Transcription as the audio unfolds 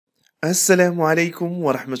السلام عليكم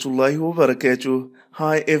ورحمة الله وبركاته.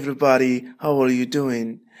 Hi everybody, how are you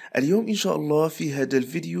doing? اليوم إن شاء الله في هذا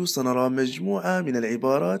الفيديو سنرى مجموعة من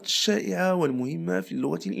العبارات الشائعة والمهمة في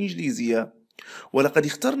اللغة الإنجليزية، ولقد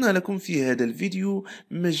اخترنا لكم في هذا الفيديو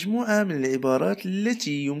مجموعة من العبارات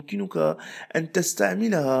التي يمكنك أن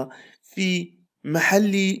تستعملها في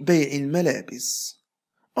محل بيع الملابس.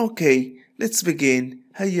 Okay, let's begin.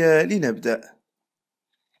 هيا لنبدأ.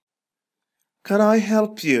 Can I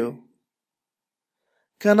help you?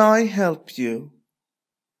 Can I help you?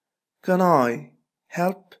 Can I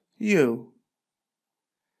help you?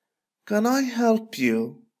 Can I help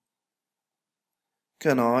you?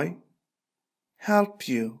 Can I help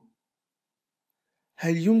you?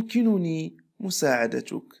 هل يمكنني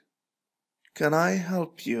مساعدتك؟ Can I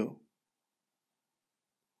help you?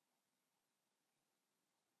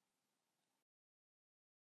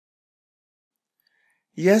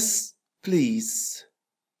 Yes, please.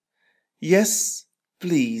 Yes,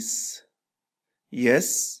 please.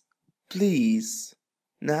 Yes, please.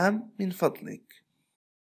 نعم من فضلك.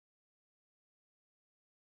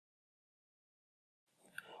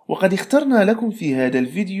 وقد اخترنا لكم في هذا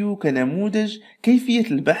الفيديو كنموذج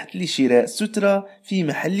كيفية البحث لشراء سترة في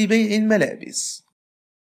محل بيع الملابس.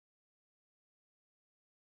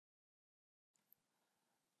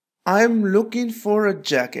 I'm looking for a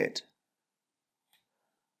jacket.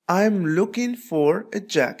 I'm looking for a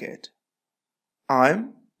jacket.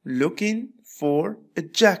 I'm looking for a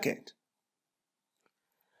jacket.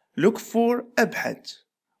 Look for أبحث.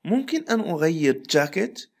 ممكن أن أغير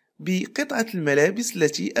jacket بقطعة الملابس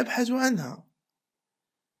التي أبحث عنها.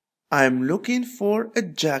 I'm looking for a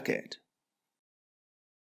jacket.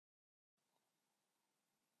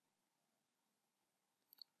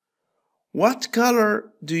 What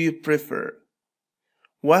color do you prefer?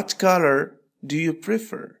 What color do you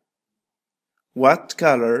prefer? What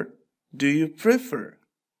color do you prefer?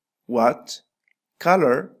 What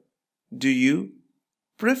color do you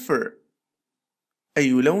prefer?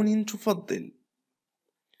 أي لون تفضل؟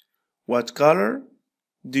 What color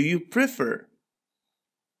do you prefer?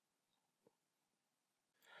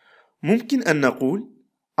 ممكن أن نقول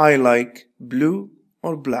I like blue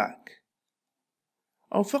or black،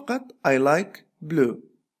 أو فقط I like blue.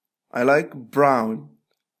 I like brown.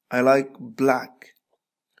 I like black.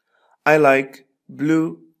 I like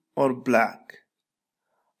blue or black.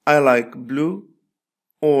 I like blue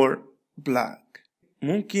or black.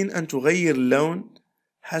 ممكن أن تغير اللون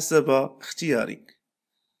حسب اختيارك.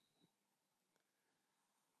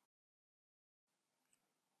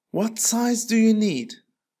 What size do you need?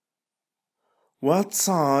 What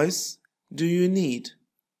size do you need?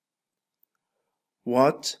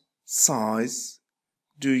 What size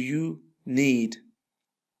do you need?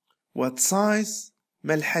 What size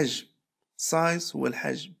ما الحجم؟ size هو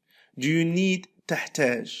الحجم. Do you need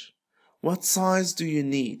تحتاج. What size do you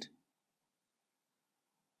need?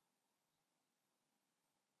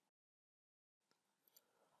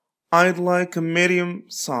 I'd like a medium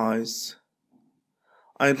size.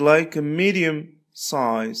 I'd like a medium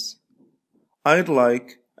size. I'd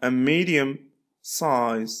like a medium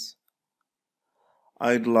size.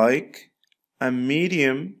 I'd like a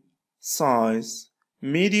medium size.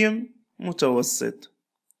 Medium متوسط.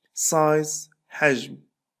 Size حجم.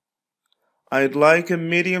 I'd like a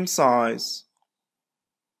medium size.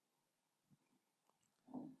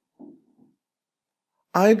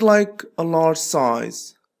 I'd like a large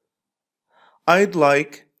size. I'd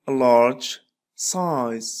like a large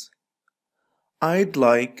size. I'd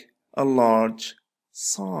like a large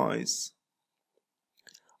size.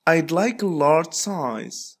 I'd like a large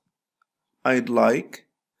size. I'd like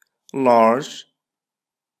large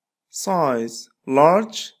size.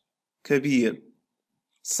 Large كبير.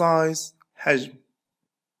 Size حجم.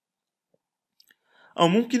 أو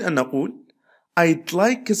ممكن أن نقول I'd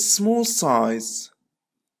like a small size.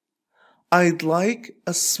 I'd like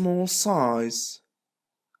a small size.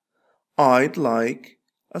 I'd like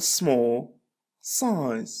a small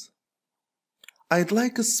size. I'd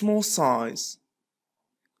like a small size.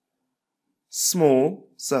 Small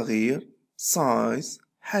صغير. Size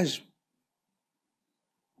حجم.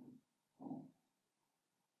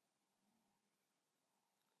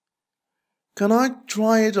 Can I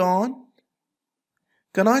try it on?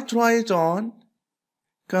 Can I try it on?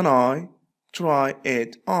 Can I try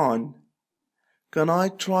it on? Can I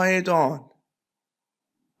try it on?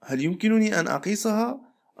 هل يمكنني أن أقيسها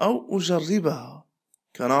أو أجربها؟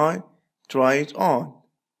 Can I try it on?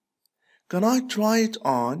 Can I try it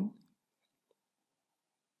on?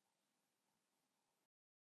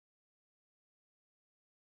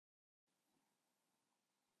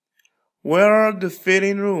 Where are the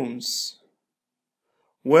fitting rooms?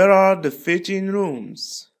 Where are the fitting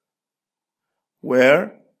rooms?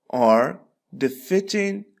 Where are the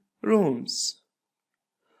fitting rooms?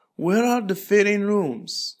 Where are the fitting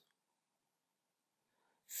rooms?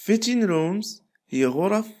 Fitting rooms هي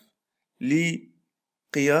غرف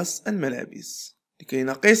لقياس الملابس، لكي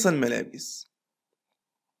نقيس الملابس.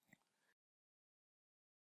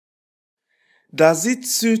 Does it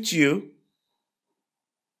suit you?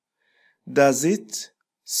 Does it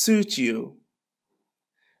suit you?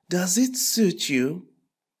 Does it suit you?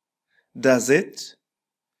 Does it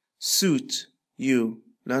suit you?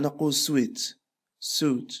 لا نقول suit.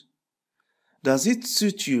 Suit. Does it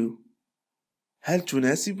suit you? هل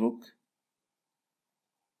تناسبك؟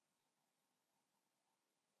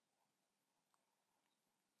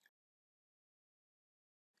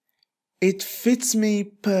 It fits me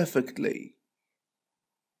perfectly.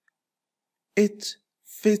 It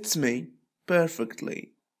fits me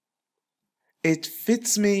perfectly. It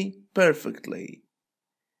fits me perfectly.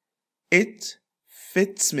 It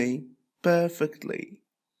fits me perfectly.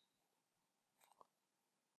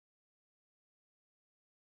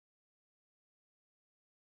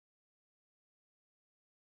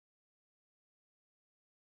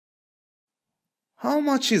 How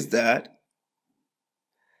much is that?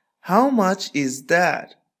 How much is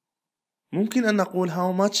that? ممكن أن نقول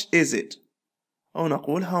how much is it أو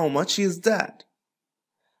نقول how much is that.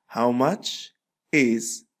 How much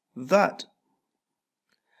is that?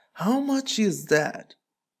 How much is that?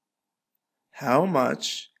 How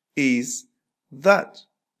much is that?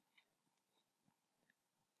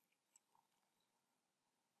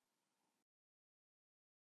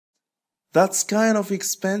 That's kind of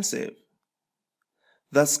expensive.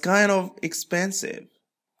 That's kind of expensive.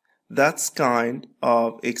 That's kind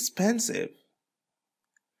of expensive.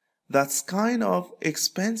 That's kind of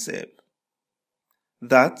expensive.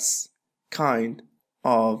 That's kind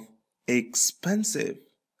of expensive.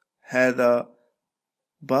 هذا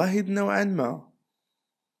باهظ نوعا ما.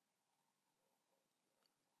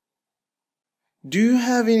 Do you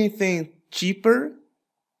have anything cheaper?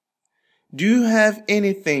 Do you have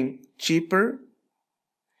anything cheaper?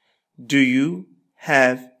 Do you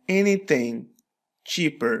have anything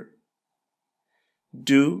cheaper?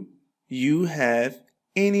 Do you have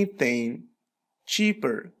anything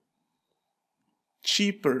cheaper?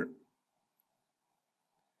 Cheaper.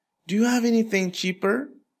 Do you have anything cheaper?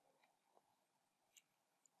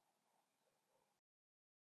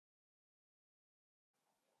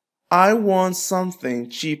 I want something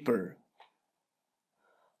cheaper.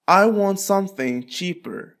 I want something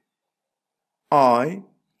cheaper. I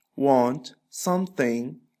want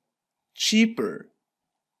something cheaper.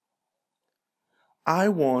 I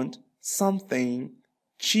want something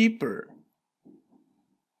cheaper.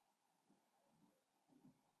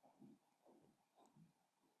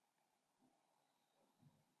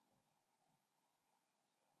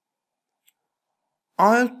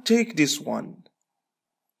 I'll take this one.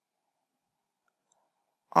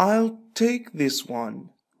 I'll take this one.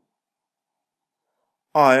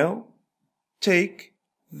 I'll take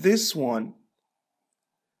this one.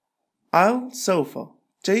 I'll سوف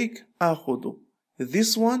take آخذ.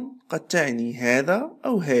 This one قد تعني هذا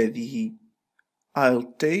أو هذه.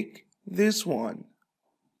 I'll take this one.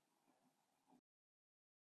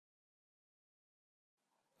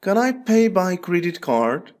 Can I pay by credit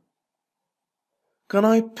card? Can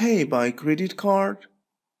I pay by credit card?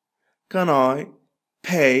 Can I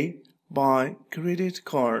pay by credit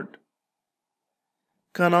card?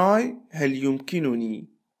 Can I هل يمكنني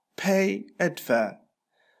pay أدفع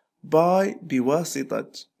by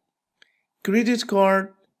بواسطة credit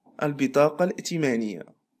card البطاقة الائتمانية.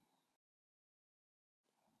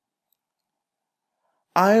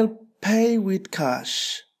 I'll pay with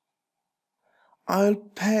cash. I'll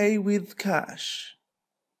pay with cash.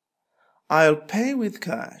 I'll pay with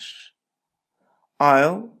cash.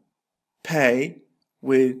 I'll pay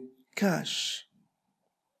with cash.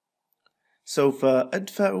 سوف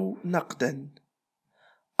أدفع نقدا.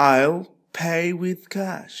 I'll pay with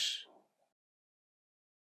cash.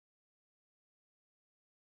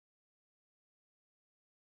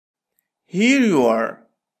 Here you are.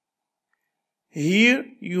 Here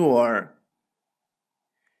you are.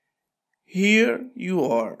 Here you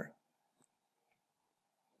are.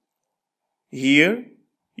 Here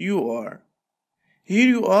you are. Here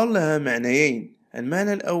you are لها معنيين.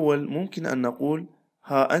 المعنى الأول ممكن أن نقول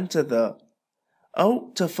ها أنت ذا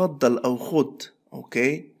أو تفضل أو خذ.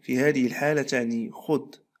 أوكي، في هذه الحالة تعني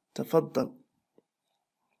خذ، تفضل.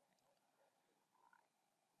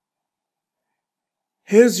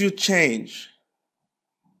 Here's your change.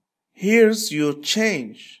 Here's your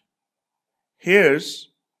change. Here's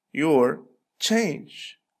your change.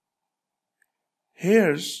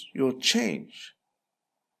 Here's your change.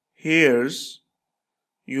 Here's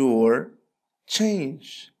your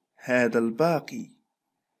change. هذا الباقي.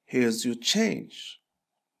 Here's your change.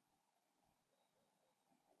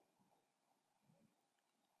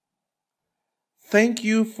 Thank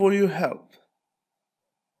you for your help.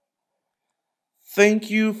 Thank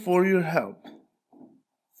you for your help.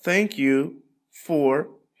 Thank you for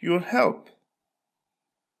your help.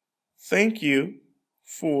 Thank you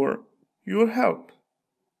for your help.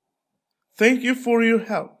 Thank you for your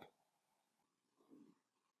help.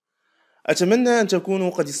 أتمنى أن تكونوا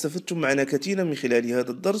قد استفدتم معنا كثيرا من خلال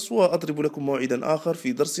هذا الدرس، وأضرب لكم موعدا آخر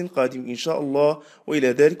في درس قادم إن شاء الله، وإلى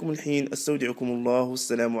ذلكم الحين أستودعكم الله،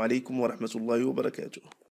 والسلام عليكم ورحمة الله وبركاته.